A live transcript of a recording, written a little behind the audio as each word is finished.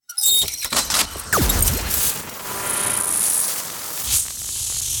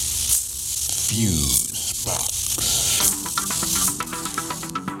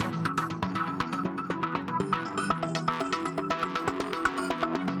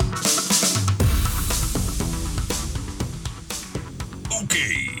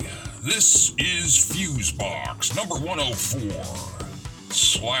is Fusebox number 104,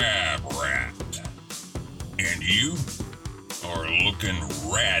 Slab Rat. And you are looking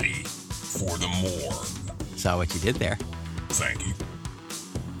ratty for the morgue. Saw what you did there. Thank you.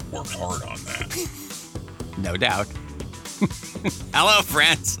 Worked hard on that. No doubt. Hello,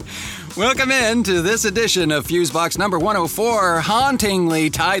 friends. Welcome in to this edition of Fusebox number 104, hauntingly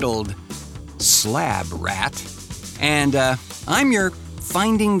titled Slab Rat. And I'm your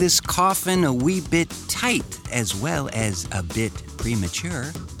finding this coffin a wee bit tight as well as a bit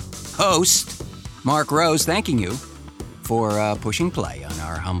premature host, Mark Rose, thanking you for pushing play on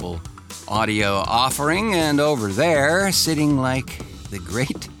our humble audio offering. And over there, sitting like the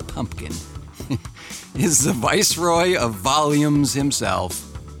great pumpkin, is the viceroy of volumes himself,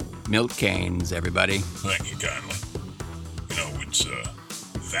 Milt Keynes, everybody. Thank you kindly. You know, it's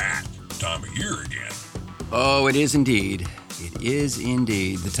that time of year again. Oh, it is indeed. It is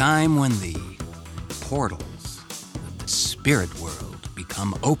indeed the time when the portals of the spirit world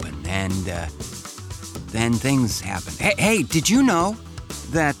become open and then things happen. Hey, did you know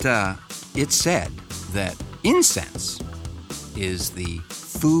that it's said that incense is the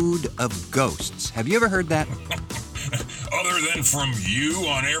food of ghosts? Have you ever heard that? Other than from you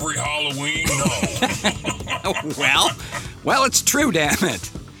on every Halloween, no. Well, it's true, damn it.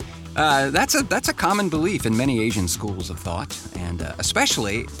 That's a common belief in many Asian schools of thought, and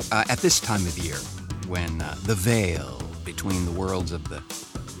especially at this time of year, when the veil between the worlds of the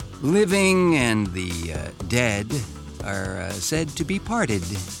living and the dead are said to be parted.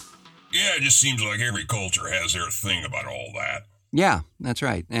 Yeah, it just seems like every culture has their thing about all that. Yeah, that's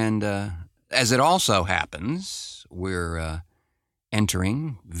right. And as it also happens, we're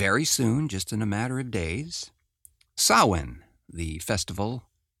entering very soon, just in a matter of days, Samhain, the festival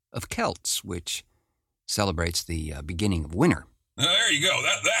of Celts, which celebrates the beginning of winter. There you go.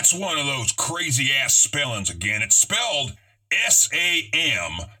 That's one of those crazy-ass spellings again. It's spelled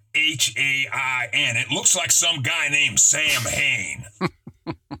Samhain. It looks like some guy named Sam Hain.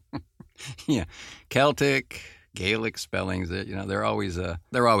 Yeah, Celtic, Gaelic spellings, they're always a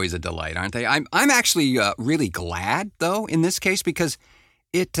delight, aren't they? I'm actually really glad, though, in this case, because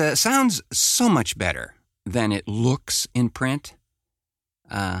it sounds so much better than it looks in print.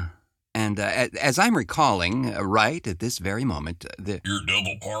 And as I'm recalling, right at this very moment... You're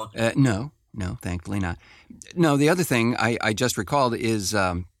double parked? No, thankfully not. No, the other thing I just recalled is,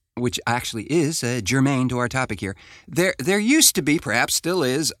 which actually is germane to our topic here, there used to be, perhaps still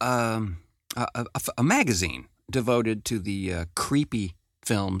is, a magazine devoted to the creepy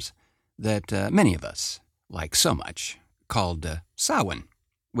films that many of us like so much, called Samhain,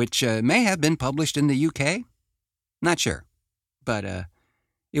 which may have been published in the UK. Not sure, but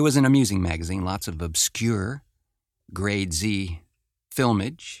it was an amusing magazine, lots of obscure grade Z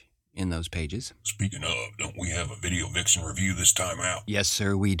filmage in those pages. Speaking of, don't we have a Video Vixen review this time out? Yes,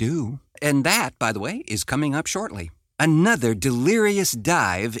 sir, we do. And that, by the way, is coming up shortly. Another delirious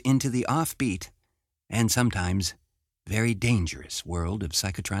dive into the offbeat and sometimes very dangerous world of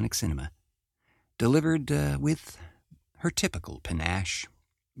psychotronic cinema, delivered with her typical panache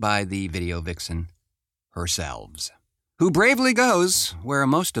by the Video Vixen herself, who bravely goes where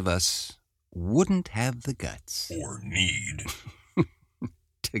most of us wouldn't have the guts. Or need.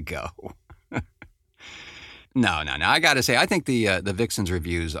 To go. No. I gotta say, I think the Vixen's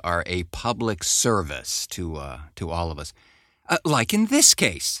reviews are a public service to all of us. Like in this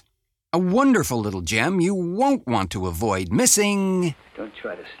case. A wonderful little gem you won't want to avoid missing. Don't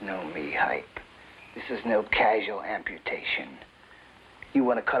try to snow me, Hype. This is no casual amputation. You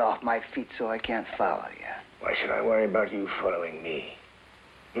want to cut off my feet so I can't follow you. Why should I worry about you following me?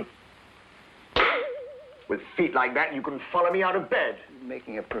 With feet like that, you can follow me out of bed. You're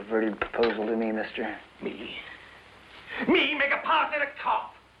making a perverted proposal to me, mister. Me? Me make a pass at a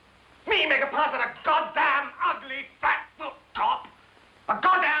cop? Me make a pass at a goddamn ugly fat-foot cop? A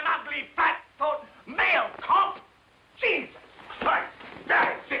goddamn ugly fat-foot male cop? Jesus Christ,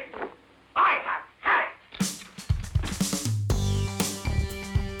 that's it. I have had it.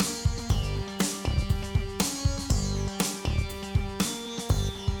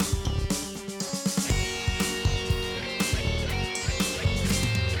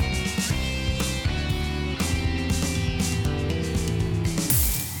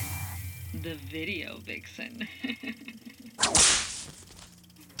 The Video Vixen.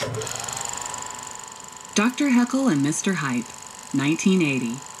 Dr. Heckle and Mr. Hype,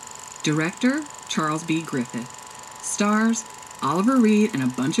 1980. Director, Charles B. Griffith. Stars, Oliver Reed and a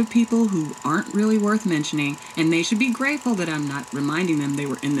bunch of people who aren't really worth mentioning, and they should be grateful that I'm not reminding them they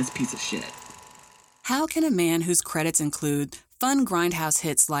were in this piece of shit. How can a man whose credits include fun grindhouse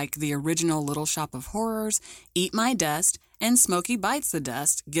hits like the original Little Shop of Horrors, Eat My Dust, and Smokey Bites the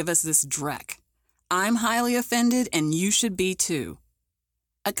Dust give us this dreck. I'm highly offended, and you should be too.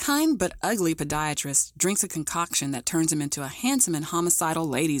 A kind but ugly podiatrist drinks a concoction that turns him into a handsome and homicidal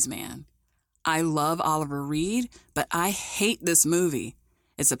ladies' man. I love Oliver Reed, but I hate this movie.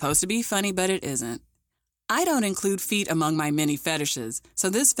 It's supposed to be funny, but it isn't. I don't include feet among my many fetishes,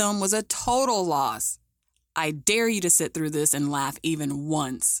 so this film was a total loss. I dare you to sit through this and laugh even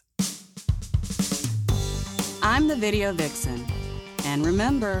once. I'm the Video Vixen. And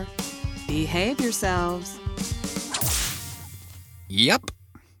remember, behave yourselves. Yep.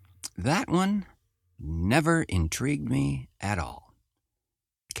 That one never intrigued me at all.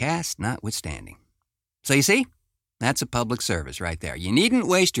 Cast notwithstanding. So you see, that's a public service right there. You needn't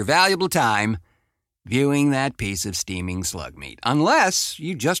waste your valuable time viewing that piece of steaming slug meat, unless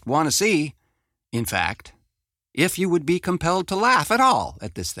you just want to see, in fact, if you would be compelled to laugh at all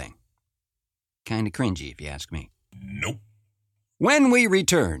at this thing. Kind of cringy, if you ask me. Nope. When we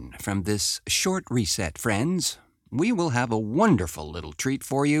return from this short reset, friends, we will have a wonderful little treat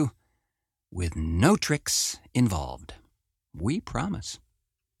for you with no tricks involved. We promise.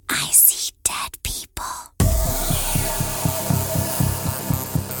 I see dead people.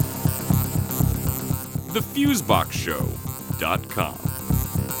 TheFuseboxShow.com.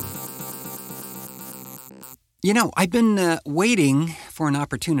 You know, I've been waiting for an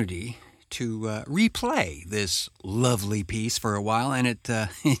opportunity to replay this lovely piece for a while, and it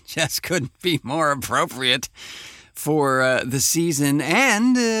just couldn't be more appropriate for the season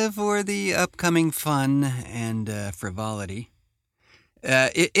and for the upcoming fun and frivolity.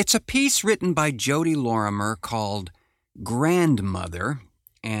 It's a piece written by Jody Lorimer called Grandmother,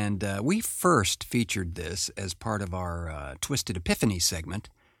 and we first featured this as part of our Twisted Epiphany segment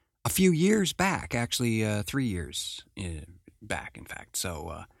a few years back, actually 3 years back, in fact.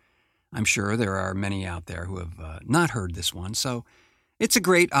 So I'm sure there are many out there who have not heard this one. So it's a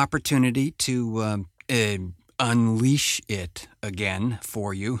great opportunity to unleash it again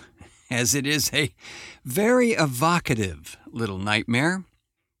for you, as it is a very evocative little nightmare.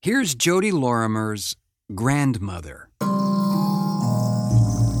 Here's Jody Lorimer's Grandmother.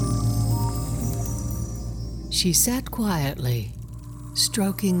 She sat quietly,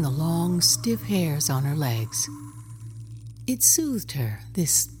 stroking the long, stiff hairs on her legs. It soothed her,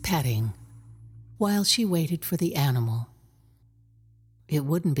 this petting, while she waited for the animal. It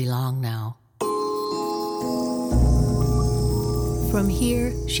wouldn't be long now. From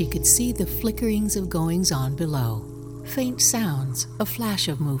here, she could see the flickerings of goings-on below, faint sounds, a flash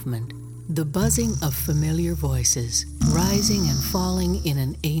of movement, the buzzing of familiar voices, rising and falling in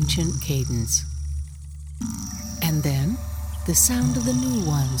an ancient cadence. And then, the sound of the new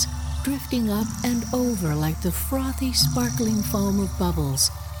ones, drifting up and over like the frothy, sparkling foam of bubbles,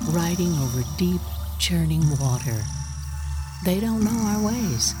 riding over deep, churning water. They don't know our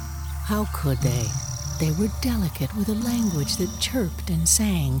ways. How could they? They were delicate with a language that chirped and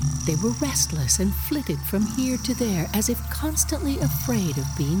sang. They were restless and flitted from here to there as if constantly afraid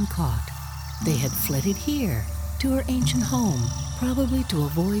of being caught. They had flitted here, to her ancient home, probably to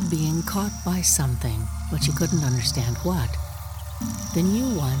avoid being caught by something, but she couldn't understand what. The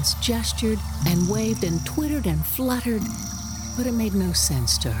new ones gestured and waved and twittered and fluttered, but it made no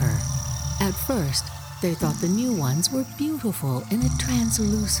sense to her. At first, they thought the new ones were beautiful in a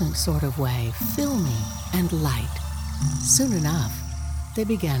translucent sort of way, filmy and light. Soon enough, they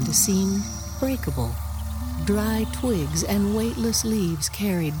began to seem breakable, dry twigs and weightless leaves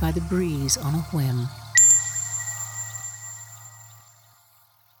carried by the breeze on a whim.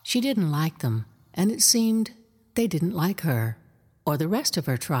 She didn't like them, and it seemed they didn't like her, or the rest of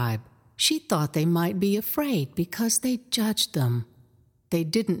her tribe. She thought they might be afraid because they judged them. They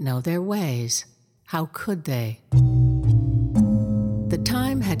didn't know their ways. How could they? The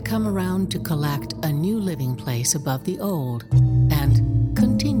time had come around to collect a new living place above the old, and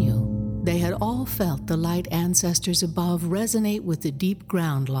continue. They had all felt the light ancestors above resonate with the deep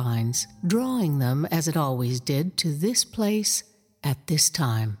ground lines, drawing them, as it always did, to this place at this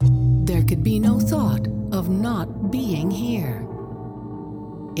time. There could be no thought of not being here.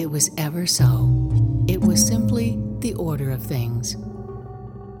 It was ever so. It was simply the order of things.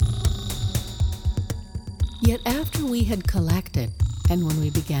 Yet after we had collected, and when we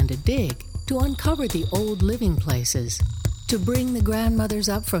began to dig, to uncover the old living places, to bring the grandmothers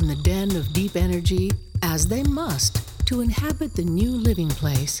up from the den of deep energy, as they must, to inhabit the new living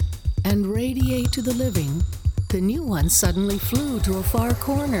place, and radiate to the living, the new ones suddenly flew to a far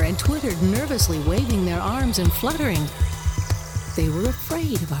corner and twittered nervously, waving their arms and fluttering. They were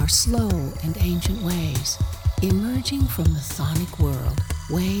afraid of our slow and ancient ways. emerging from the chthonic world,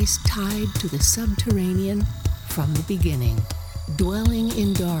 ways tied to the subterranean from the beginning, dwelling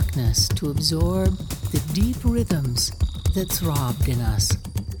in darkness to absorb the deep rhythms that throbbed in us.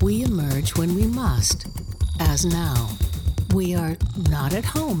 We emerge when we must, as now. We are not at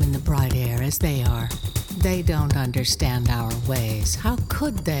home in the bright air as they are. They don't understand our ways. How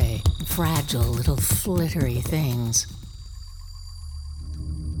could they? Fragile little flittery things.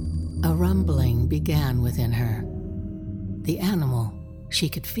 A rumbling began within her. The animal, she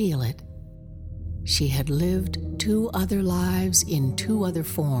could feel it. She had lived 2 other lives in 2 other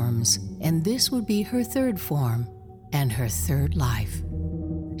forms, and this would be her 3rd form and her 3rd life.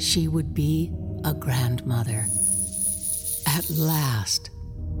 She would be a grandmother. At last,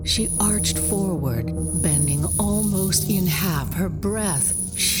 she arched forward, bending almost in half. Her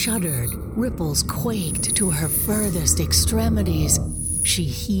breath shuddered, ripples quaked to her furthest extremities. She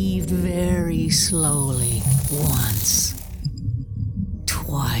heaved very slowly, once,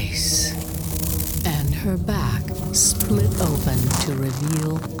 twice, and her back split open to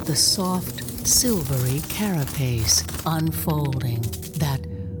reveal the soft, silvery carapace unfolding that,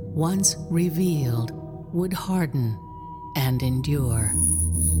 once revealed, would harden and endure.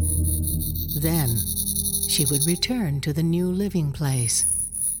 Then she would return to the new living place,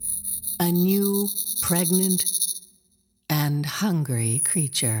 a new, pregnant, and hungry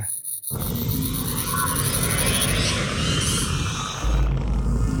creature.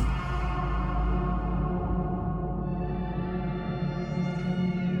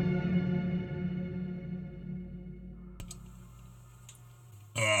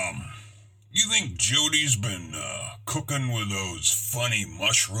 You think Jody's been cooking with those funny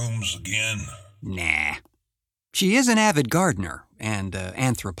mushrooms again? Nah. She is an avid gardener and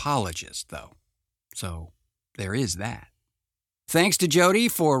anthropologist, though. So there is that. Thanks to Jody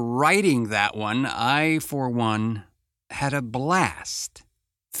for writing that one. I, for one, had a blast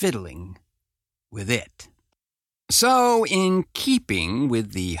fiddling with it. So, in keeping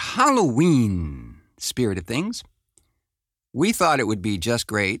with the Halloween spirit of things, we thought it would be just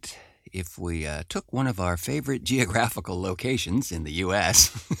great if we took one of our favorite geographical locations in the U.S.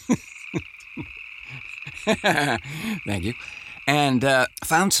 Thank you. And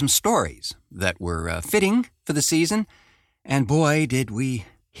found some stories that were fitting for the season. And boy, did we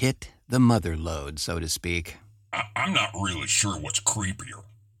hit the mother lode, so to speak. I'm not really sure what's creepier.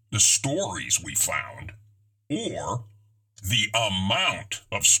 The stories we found or the amount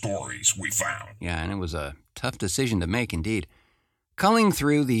of stories we found. Yeah, and it was a tough decision to make indeed. Culling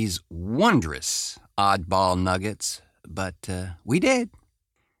through these wondrous oddball nuggets, but we did.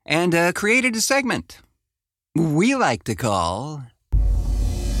 And created a segment we like to call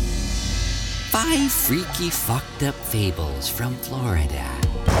 5 Freaky Fucked Up Fables from Florida.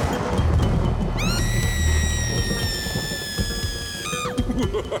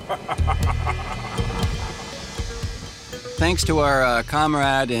 Thanks to our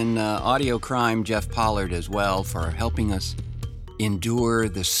comrade in audio crime, Jeff Pollard, as well, for helping us endure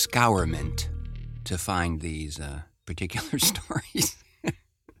the scourment to find these particular stories.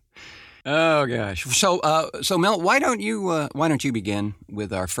 Oh gosh! So Mel, why don't you begin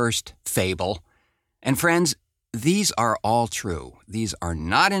with our first fable? And friends, these are all true. These are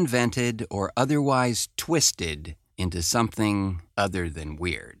not invented or otherwise twisted into something other than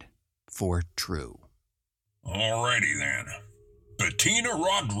weird. For true. Alrighty then. Bettina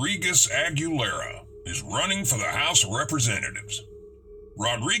Rodriguez Aguilera is running for the House of Representatives.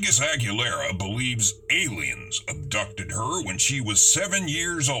 Rodriguez Aguilera believes aliens abducted her when she was 7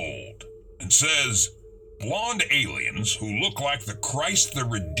 years old and says blonde aliens who look like the Christ the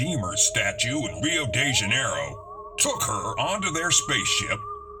Redeemer statue in Rio de Janeiro took her onto their spaceship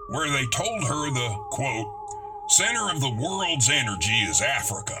where they told her the, quote, center of the world's energy is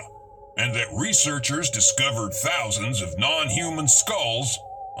Africa, and that researchers discovered thousands of non-human skulls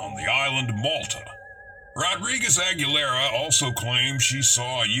on the island of Malta. Rodriguez Aguilera also claims she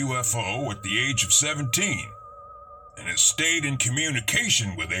saw a UFO at the age of 17 and has stayed in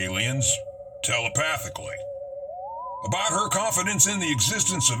communication with aliens telepathically. About her confidence in the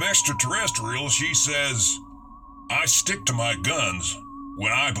existence of extraterrestrials, she says, I stick to my guns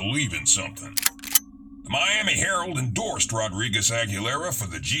when I believe in something. The Miami Herald endorsed Rodriguez Aguilera for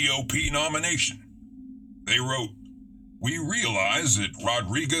the GOP nomination. They wrote, we realize that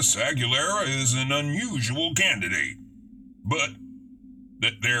Rodriguez Aguilera is an unusual candidate, but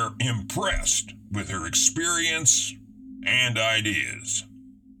that they're impressed with her experience and ideas.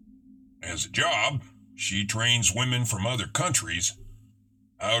 As a job, she trains women from other countries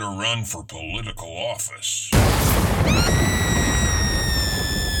how to run for political office.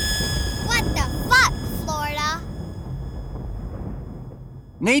 What the fuck, Florida?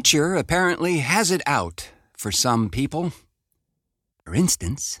 Nature apparently has it out for some people. For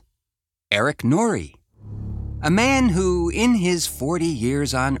instance, Eric Norrie, a man who, in his 40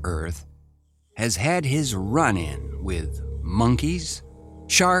 years on Earth, has had his run-in with monkeys,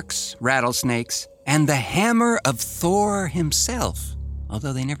 sharks, rattlesnakes, and the hammer of Thor himself,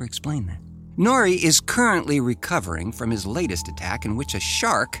 although they never explain that. Norrie is currently recovering from his latest attack in which a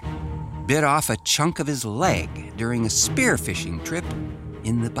shark bit off a chunk of his leg during a spearfishing trip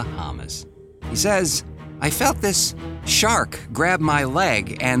in the Bahamas. He says, "I felt this shark grab my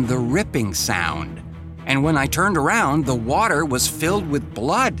leg and the ripping sound. And when I turned around, the water was filled with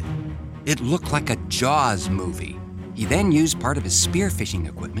blood. It looked like a Jaws movie." He then used part of his spearfishing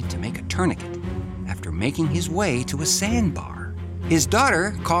equipment to make a tourniquet after making his way to a sandbar. His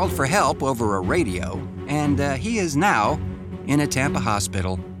daughter called for help over a radio, and he is now in a Tampa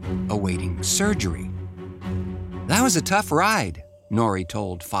hospital awaiting surgery. "That was a tough ride," Norrie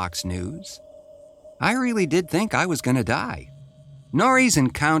told Fox News. "I really did think I was going to die." Norrie's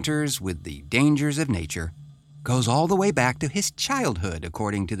encounters with the dangers of nature goes all the way back to his childhood,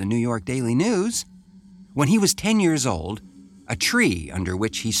 according to the New York Daily News. When he was 10 years old, a tree under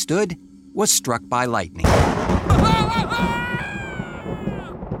which he stood was struck by lightning.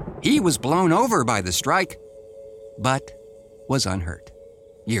 He was blown over by the strike, but was unhurt.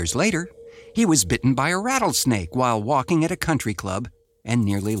 Years later, he was bitten by a rattlesnake while walking at a country club and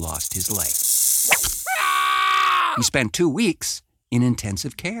nearly lost his leg. He spent 2 weeks in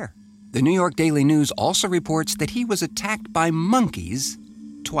intensive care. The New York Daily News also reports that he was attacked by monkeys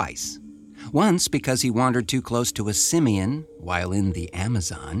twice. Once because he wandered too close to a simian while in the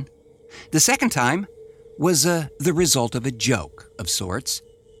Amazon. The second time was the result of a joke of sorts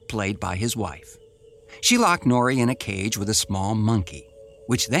played by his wife. She locked Norrie in a cage with a small monkey,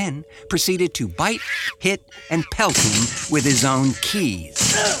 which then proceeded to bite, hit, and pelt him with his own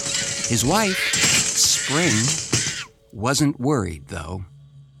keys. His wife, Spring, wasn't worried, though.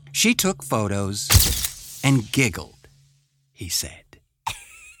 She took photos and giggled, he said.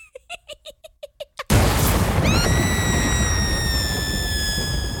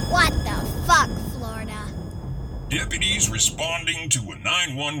 What the fuck, Florida? Deputies responding to a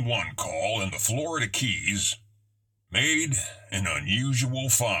 911 call in the Florida Keys made an unusual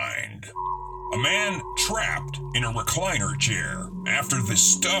find. A man trapped in a recliner chair after the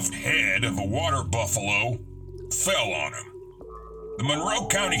stuffed head of a water buffalo fell on him. The Monroe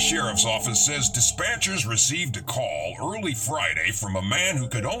County Sheriff's Office says dispatchers received a call early Friday from a man who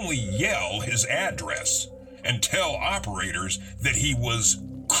could only yell his address and tell operators that he was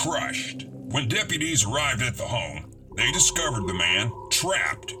crushed. When deputies arrived at the home, they discovered the man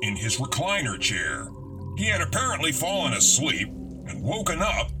trapped in his recliner chair. He had apparently fallen asleep and woken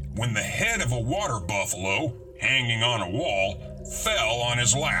up when the head of a water buffalo, hanging on a wall, fell on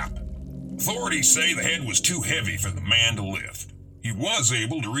his lap. Authorities say the head was too heavy for the man to lift. He was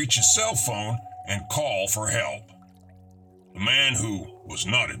able to reach his cell phone and call for help. The man, who was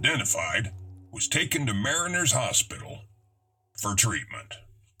not identified, was taken to Mariners Hospital for treatment.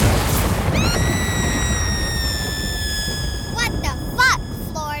 What the fuck,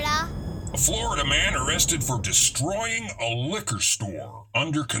 Florida? A Florida man arrested for destroying a liquor store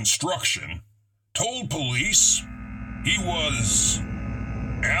under construction told police he was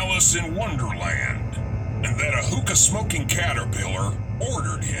Alice in Wonderland and that a hookah-smoking caterpillar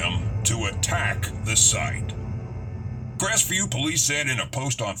ordered him to attack the site. Crestview police said in a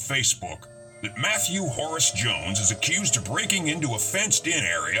post on Facebook that Matthew Horace Jones is accused of breaking into a fenced-in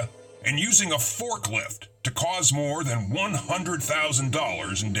area and using a forklift to cause more than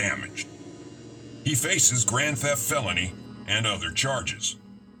 $100,000 in damage. He faces grand theft felony and other charges.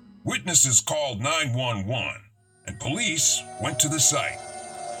 Witnesses called 911, and police went to the site.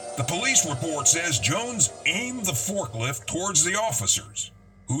 The police report says Jones aimed the forklift towards the officers,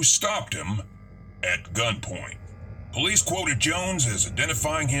 who stopped him at gunpoint. Police quoted Jones as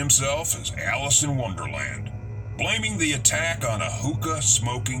identifying himself as Alice in Wonderland, blaming the attack on a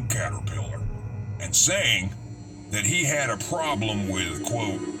hookah-smoking caterpillar, and saying that he had a problem with,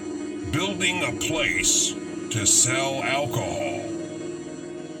 quote, building a place to sell alcohol.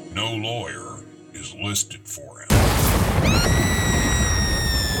 No lawyer is listed for him.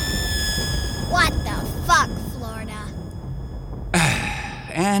 What the fuck, Florida?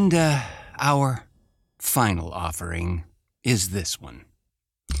 And our final offering is this one.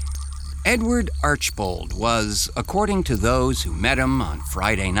 Edward Archbold was, according to those who met him on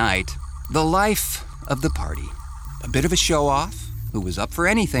Friday night, the life of the party. A bit of a show-off who was up for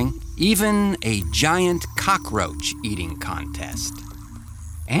anything, even a giant cockroach eating contest.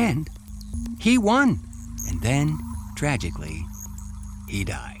 And he won. And then, tragically, he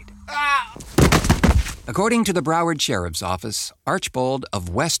died. According to the Broward Sheriff's Office, Archbold of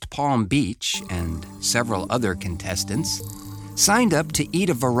West Palm Beach and several other contestants signed up to eat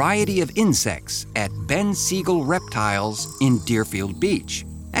a variety of insects at Ben Siegel Reptiles in Deerfield Beach.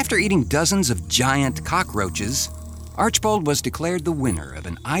 After eating dozens of giant cockroaches, Archbold was declared the winner of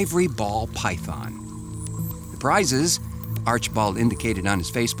an ivory ball python. The prizes, Archbold indicated on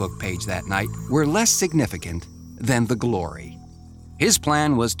his Facebook page that night, were less significant than the glory. His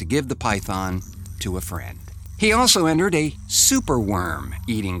plan was to give the python to a friend. He also entered a superworm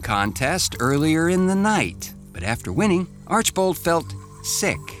eating contest earlier in the night, but after winning, Archbold felt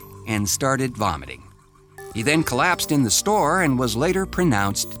sick and started vomiting. He then collapsed in the store and was later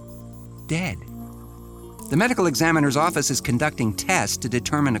pronounced dead. The medical examiner's office is conducting tests to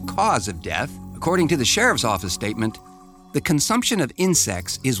determine a cause of death. According to the sheriff's office statement, the consumption of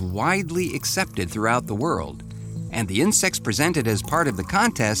insects is widely accepted throughout the world, and the insects presented as part of the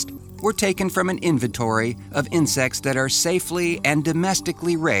contest were taken from an inventory of insects that are safely and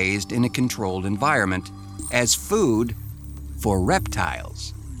domestically raised in a controlled environment as food for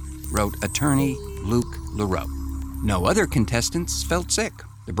reptiles, wrote attorney Luke LaRoe. No other contestants felt sick,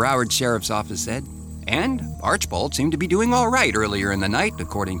 the Broward Sheriff's Office said, and Archbold seemed to be doing all right earlier in the night,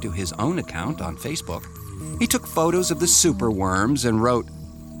 according to his own account on Facebook. He took photos of the superworms and wrote,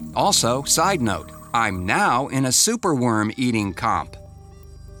 "Also, side note, I'm now in a superworm eating comp.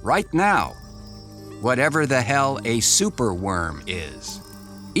 Right now, whatever the hell a superworm is."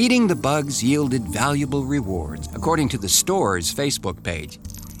 Eating the bugs yielded valuable rewards, according to the store's Facebook page.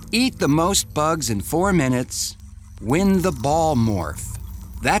 Eat the most bugs in 4 minutes, win the ball morph.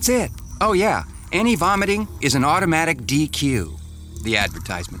 That's it. Oh yeah, any vomiting is an automatic DQ, the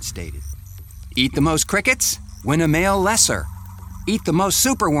advertisement stated. Eat the most crickets, win a male lesser. Eat the most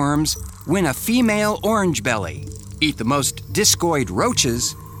superworms, win a female orange belly. Eat the most discoid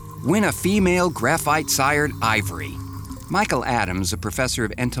roaches, win a female graphite-sired ivory. Michael Adams, a professor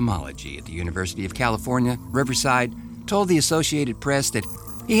of entomology at the University of California, Riverside, told the Associated Press that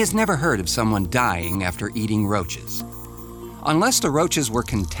he has never heard of someone dying after eating roaches. Unless the roaches were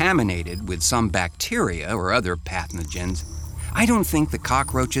contaminated with some bacteria or other pathogens, I don't think the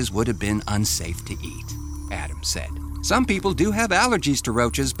cockroaches would have been unsafe to eat, Adams said. Some people do have allergies to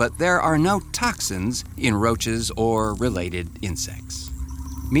roaches, but there are no toxins in roaches or related insects.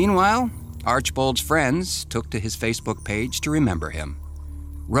 Meanwhile, Archbold's friends took to his Facebook page to remember him.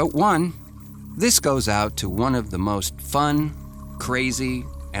 Wrote one, "This goes out to one of the most fun, crazy,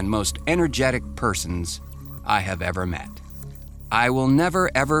 and most energetic persons I have ever met. I will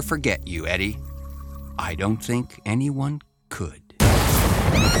never ever forget you, Eddie. I don't think anyone could."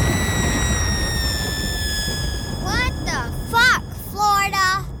 What the fuck,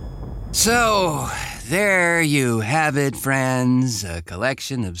 Florida? So, there you have it, friends. A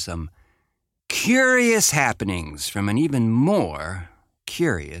collection of some curious happenings from an even more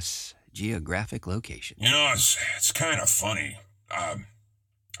curious geographic location. You know, it's kind of funny.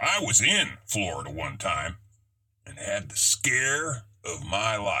 I was in Florida one time and had the scare of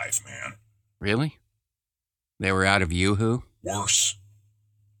my life, man. Really? They were out of Yoo-hoo? Worse.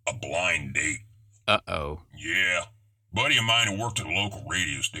 A blind date. Uh-oh. Yeah. Buddy of mine who worked at a local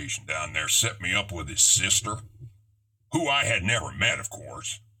radio station down there set me up with his sister, who I had never met, of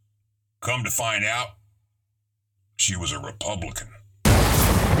course. Come to find out, she was a Republican.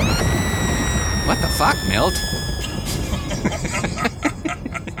 What the fuck, Milt?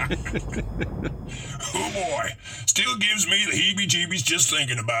 Oh boy, still gives me the heebie-jeebies just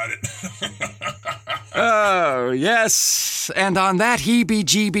thinking about it. Oh, yes. And on that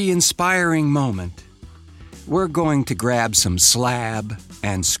heebie-jeebie inspiring moment, we're going to grab some slab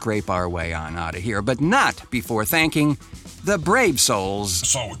and scrape our way on out of here, but not before thanking the brave souls I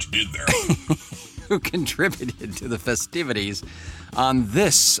saw what you did there. who contributed to the festivities on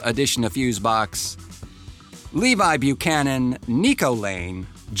this edition of Fusebox. Levi Buchanan, Nico Lane,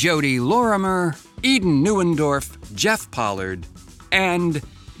 Jody Lorimer, Eden Neuendorf, Jeff Pollard, and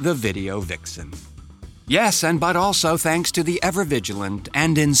the Video Vixen. Yes, but also thanks to the ever-vigilant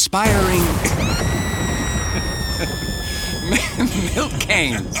and inspiring Milt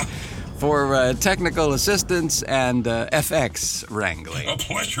Keynes for technical assistance and FX wrangling. A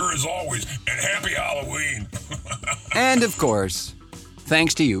pleasure as always, and happy Halloween. And of course,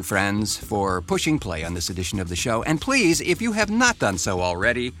 thanks to you, friends, for pushing play on this edition of the show. And please, if you have not done so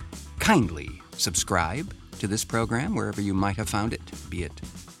already, kindly subscribe to this program wherever you might have found it, be it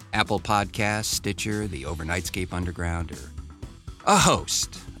Apple Podcasts, Stitcher, the Overnightscape Underground, or a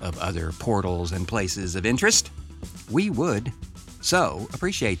host of other portals and places of interest. We would so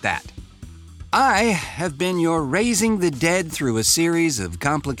appreciate that. I have been your raising the dead through a series of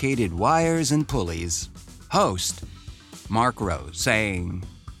complicated wires and pulleys. Host, Mark Rose, saying,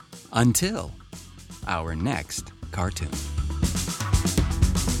 until our next cartoon.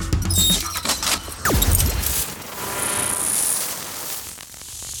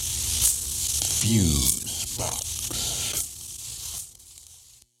 Fuse.